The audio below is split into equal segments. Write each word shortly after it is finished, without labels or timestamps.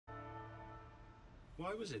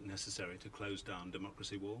Why was it necessary to close down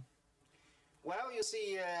Democracy Wall? Well, you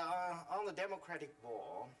see, on the Democratic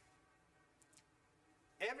Wall,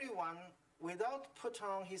 everyone, without put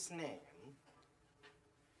on his name,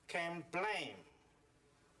 can blame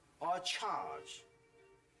or charge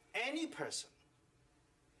any person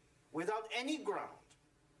without any ground.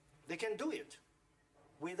 They can do it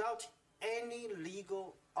without any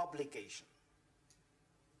legal obligation.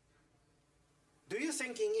 Do you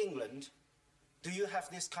think in England, do you have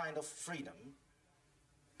this kind of freedom?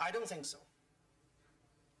 I don't think so.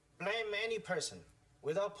 Blame any person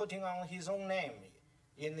without putting on his own name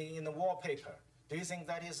in the wallpaper. Do you think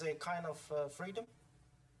that is a kind of freedom?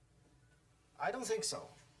 I don't think so.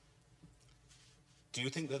 Do you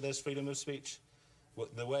think that there's freedom of speech? Well,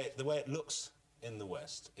 the way it looks in the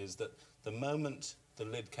West is that the moment the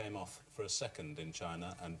lid came off for a second in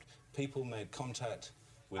China and people made contact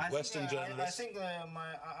with Western journalists... I think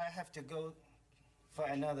I have to go for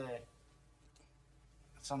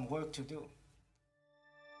some work to do.